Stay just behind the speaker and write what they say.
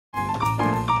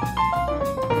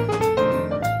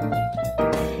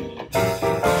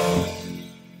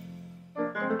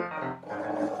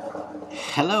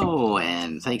Hello,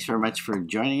 and thanks very much for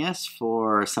joining us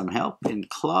for some help in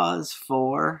Clause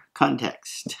 4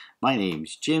 context. My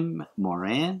name's Jim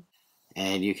Moran,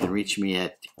 and you can reach me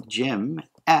at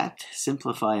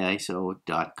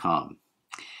jim@simplifyiso.com.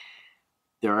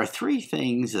 There are three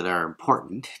things that are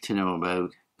important to know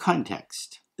about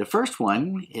context. The first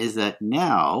one is that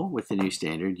now, with the new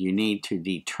standard, you need to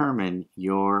determine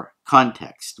your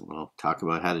context. We'll talk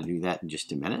about how to do that in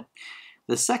just a minute.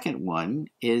 The second one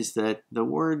is that the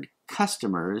word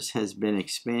customers has been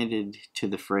expanded to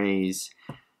the phrase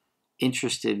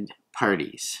interested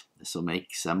parties. This will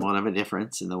make somewhat of a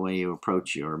difference in the way you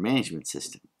approach your management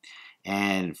system.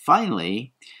 And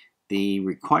finally, the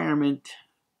requirement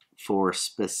for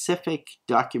specific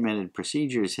documented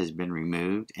procedures has been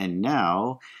removed, and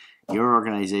now your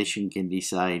organization can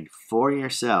decide for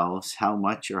yourselves how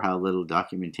much or how little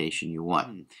documentation you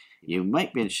want. You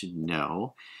might be interested to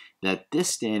know that this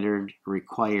standard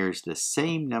requires the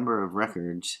same number of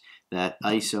records that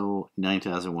ISO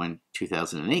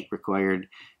 9001-2008 required,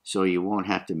 so you won't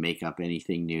have to make up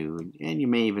anything new, and you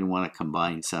may even want to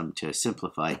combine some to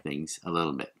simplify things a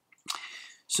little bit.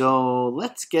 So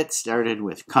let's get started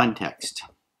with context.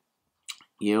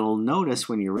 You'll notice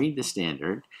when you read the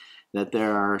standard that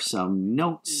there are some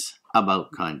notes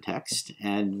about context,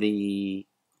 and the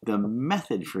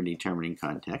method for determining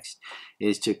context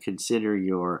is to consider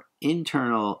your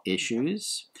internal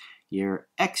issues, your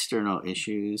external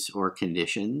issues or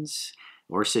conditions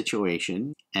or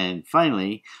situation, and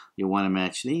finally, you'll want to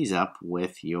match these up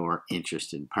with your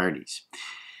interested parties.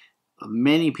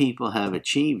 Many people have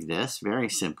achieved this very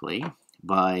simply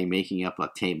by making up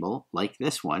a table like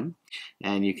this one,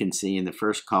 and you can see in the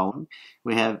first column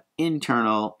we have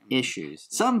internal issues.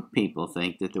 Some people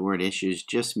think that the word issues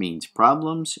just means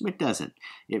problems. It doesn't.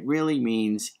 It really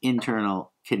means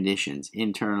internal conditions,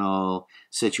 internal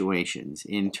situations,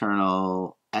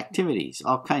 internal activities,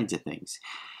 all kinds of things.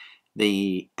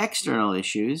 The external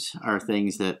issues are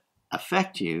things that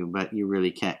affect you, but you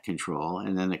really can't control.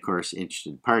 And then, of course,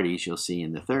 interested parties, you'll see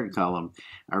in the third column,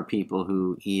 are people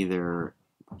who either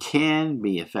can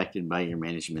be affected by your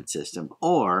management system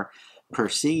or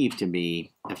perceived to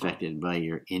be affected by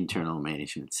your internal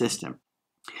management system.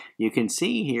 You can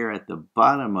see here at the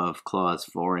bottom of Clause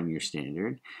 4 in your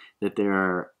standard that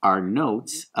there are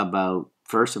notes about,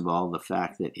 first of all, the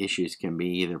fact that issues can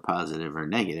be either positive or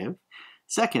negative.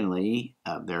 Secondly,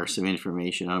 there are some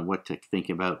information on what to think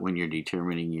about when you're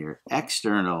determining your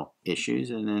external issues.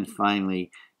 And then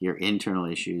finally, your internal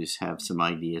issues have some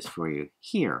ideas for you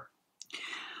here.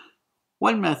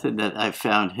 One method that I've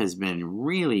found has been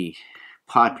really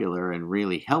popular and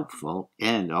really helpful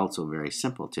and also very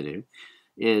simple to do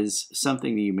is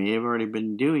something that you may have already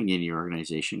been doing in your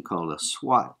organization called a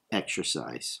SWOT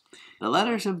exercise. The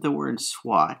letters of the word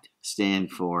SWOT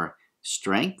stand for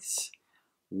strengths,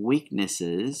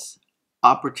 weaknesses,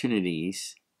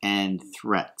 opportunities, and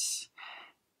threats.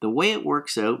 The way it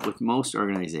works out with most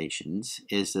organizations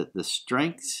is that the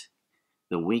strengths,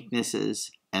 the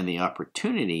weaknesses, and the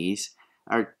opportunities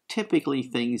are typically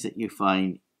things that you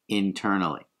find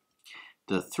internally.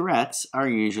 The threats are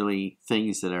usually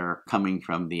things that are coming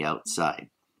from the outside.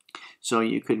 So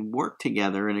you could work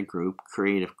together in a group,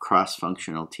 create a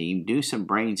cross-functional team, do some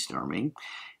brainstorming,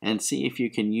 and see if you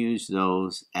can use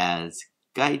those as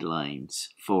guidelines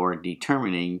for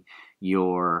determining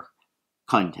your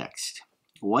context.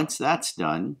 Once that's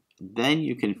done, then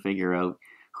you can figure out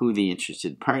who the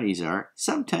interested parties are.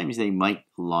 Sometimes they might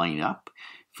line up.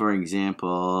 For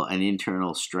example, an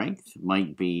internal strength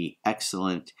might be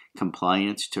excellent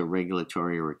compliance to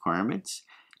regulatory requirements.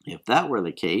 If that were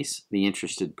the case, the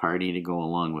interested party to go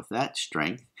along with that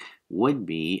strength would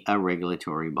be a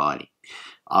regulatory body.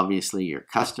 Obviously, your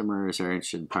customers are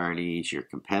interested parties, your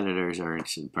competitors are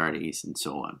interested parties, and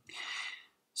so on.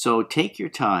 So take your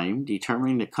time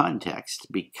determining the context,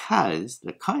 because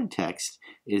the context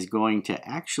is going to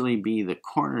actually be the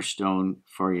cornerstone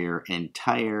for your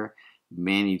entire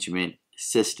management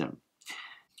system.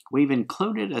 We've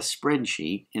included a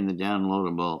spreadsheet in the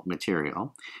downloadable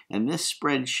material, and this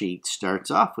spreadsheet starts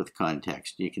off with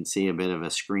context. You can see a bit of a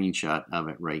screenshot of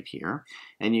it right here,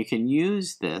 and you can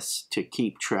use this to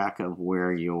keep track of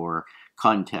where your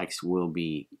context will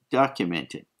be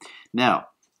documented. Now,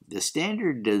 the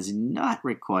standard does not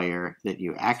require that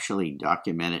you actually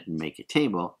document it and make a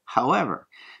table. However,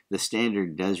 the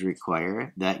standard does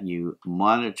require that you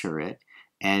monitor it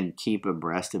and keep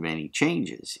abreast of any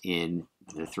changes in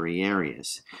the three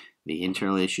areas: the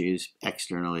internal issues,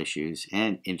 external issues,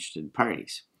 and interested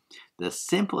parties. The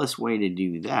simplest way to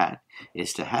do that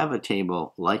is to have a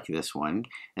table like this one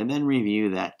and then review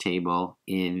that table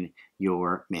in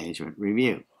your management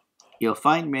review. You'll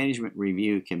find management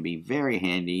review can be very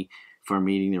handy for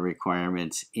meeting the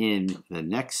requirements in the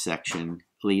next section,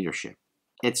 leadership.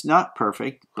 It's not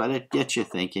perfect, but it gets you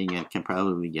thinking and can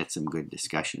probably get some good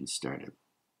discussions started.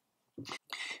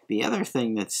 The other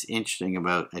thing that's interesting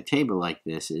about a table like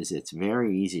this is it's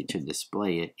very easy to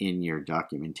display it in your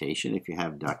documentation if you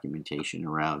have documentation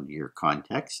around your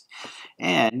context.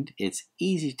 And it's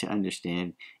easy to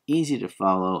understand, easy to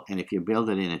follow, and if you build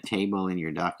it in a table in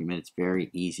your document, it's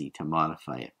very easy to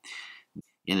modify it.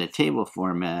 In a table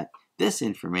format, this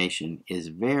information is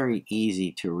very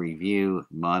easy to review,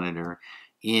 monitor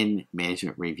in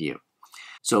management review.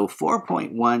 So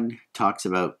 4.1 talks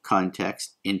about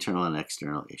context, internal and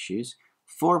external issues.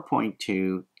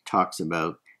 4.2 talks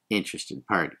about interested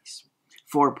parties.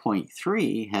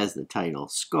 4.3 has the title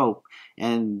scope,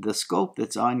 and the scope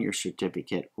that's on your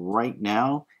certificate right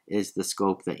now is the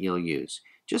scope that you'll use.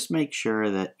 Just make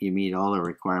sure that you meet all the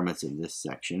requirements of this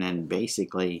section, and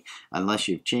basically, unless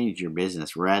you've changed your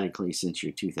business radically since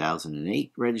your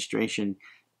 2008 registration,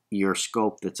 your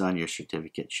scope that's on your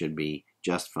certificate should be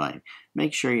just fine.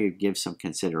 Make sure you give some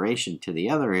consideration to the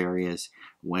other areas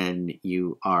when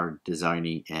you are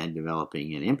designing and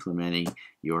developing and implementing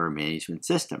your management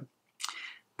system.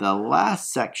 The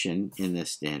last section in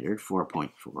this standard,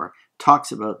 4.4,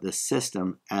 talks about the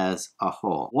system as a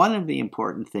whole. One of the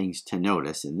important things to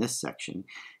notice in this section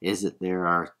is that there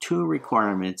are two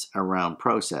requirements around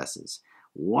processes.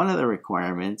 One of the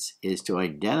requirements is to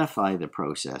identify the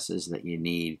processes that you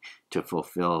need to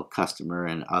fulfill customer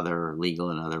and other legal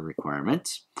and other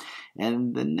requirements.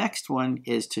 And the next one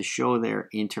is to show their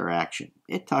interaction.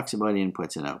 It talks about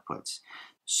inputs and outputs.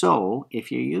 So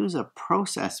if you use a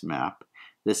process map,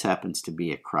 this happens to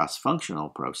be a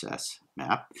cross-functional process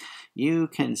map, you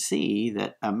can see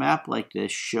that a map like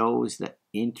this shows the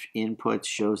inputs,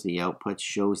 shows the outputs,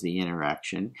 shows the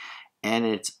interaction, and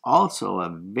it's also a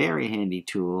very handy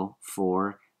tool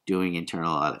for doing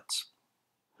internal audits.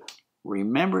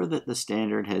 Remember that the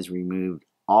standard has removed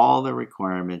all the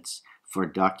requirements for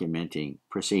documenting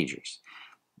procedures.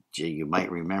 You might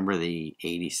remember the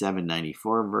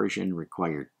 8794 version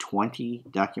required 20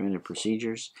 documented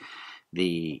procedures.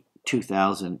 The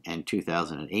 2000 and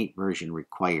 2008 version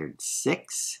required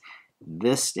 6.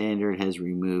 This standard has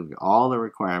removed all the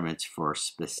requirements for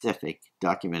specific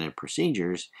documented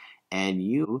procedures, and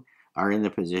you are in the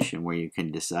position where you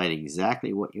can decide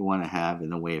exactly what you want to have in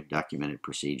the way of documented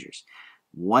procedures.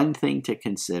 One thing to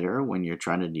consider when you're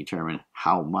trying to determine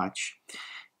how much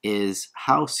is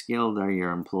how skilled are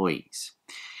your employees.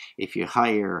 If you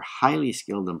hire highly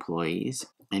skilled employees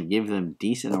and give them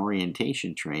decent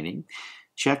orientation training,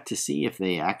 check to see if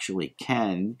they actually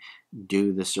can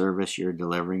do the service you're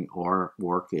delivering or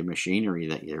work the machinery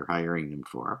that you're hiring them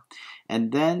for,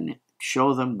 and then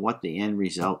show them what the end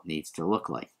result needs to look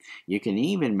like. You can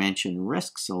even mention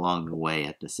risks along the way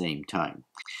at the same time.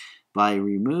 By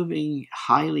removing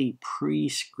highly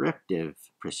prescriptive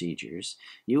procedures,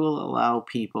 you will allow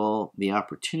people the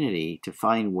opportunity to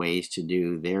find ways to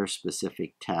do their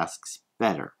specific tasks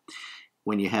better.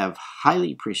 When you have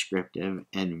highly prescriptive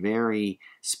and very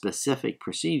specific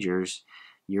procedures,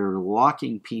 you're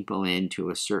locking people into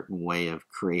a certain way of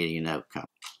creating an outcome.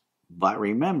 But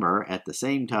remember, at the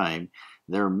same time,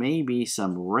 there may be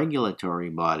some regulatory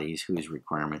bodies whose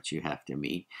requirements you have to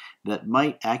meet that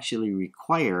might actually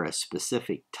require a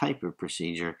specific type of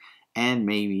procedure and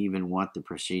maybe even want the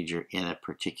procedure in a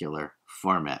particular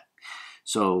format.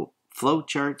 So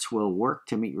flowcharts will work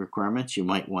to meet requirements. You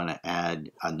might want to add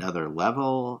another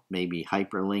level, maybe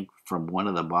hyperlink from one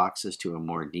of the boxes to a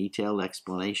more detailed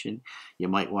explanation. You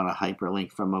might want to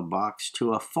hyperlink from a box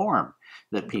to a form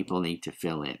that people need to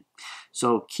fill in.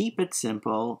 So keep it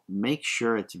simple, make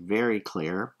sure it's very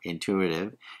clear,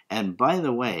 intuitive, and by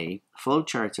the way,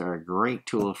 flowcharts are a great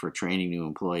tool for training new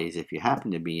employees if you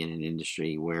happen to be in an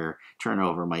industry where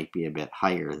turnover might be a bit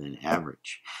higher than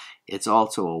average. It's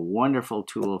also a wonderful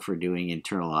tool for doing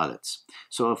internal audits.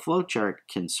 So a flowchart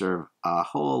can serve a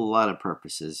whole lot of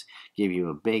purposes, give you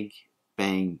a big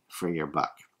bang for your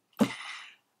buck.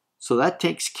 So that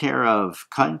takes care of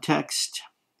context,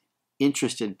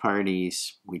 interested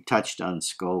parties, we touched on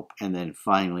scope, and then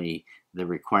finally the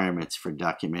requirements for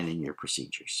documenting your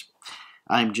procedures.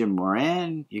 I'm Jim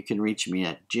Moran. You can reach me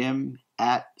at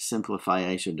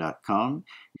jim@simplifyiso.com.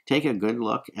 Take a good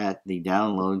look at the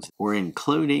downloads. We're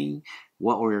including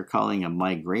what we're calling a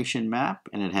migration map,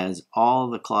 and it has all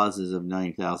the clauses of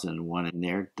 9001 in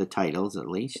there, the titles at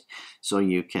least, so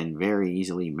you can very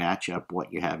easily match up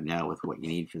what you have now with what you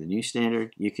need for the new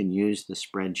standard. You can use the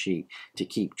spreadsheet to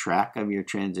keep track of your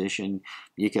transition.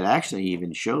 You could actually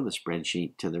even show the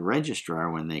spreadsheet to the registrar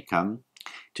when they come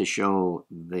to show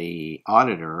the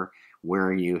auditor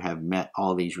where you have met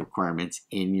all these requirements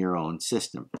in your own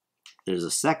system. There's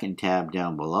a second tab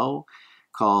down below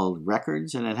called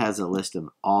Records, and it has a list of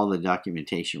all the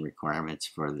documentation requirements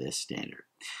for this standard.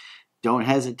 Don't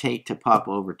hesitate to pop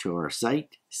over to our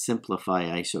site,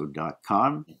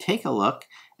 simplifyiso.com. Take a look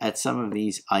at some of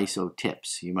these ISO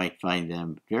tips. You might find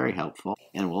them very helpful.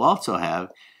 And we'll also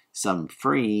have some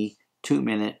free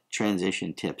 2-minute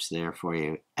transition tips there for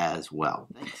you as well.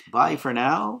 Thanks. Bye for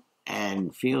now,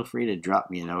 and feel free to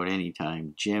drop me a note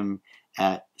anytime,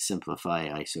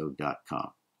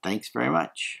 Jim@simplifyiso.com. Thanks very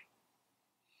much.